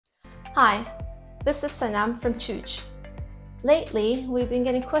Hi, this is Sanam from Chooch. Lately, we've been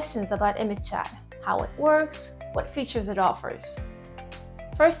getting questions about ImageChat, how it works, what features it offers.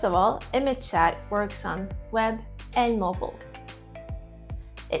 First of all, ImageChat works on web and mobile.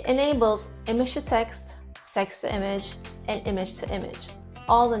 It enables image to text, text to image, and image to image,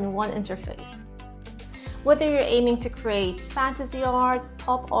 all in one interface. Whether you're aiming to create fantasy art,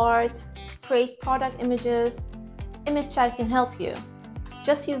 pop art, create product images, ImageChat can help you.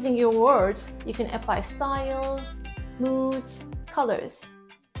 Just using your words, you can apply styles, moods, colors.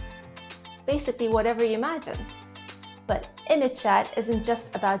 Basically, whatever you imagine. But ImageChat isn't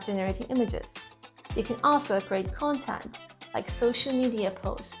just about generating images. You can also create content like social media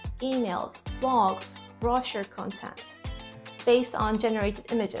posts, emails, blogs, brochure content based on generated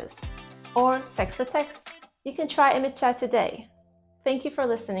images or text to text. You can try ImageChat today. Thank you for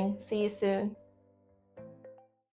listening. See you soon.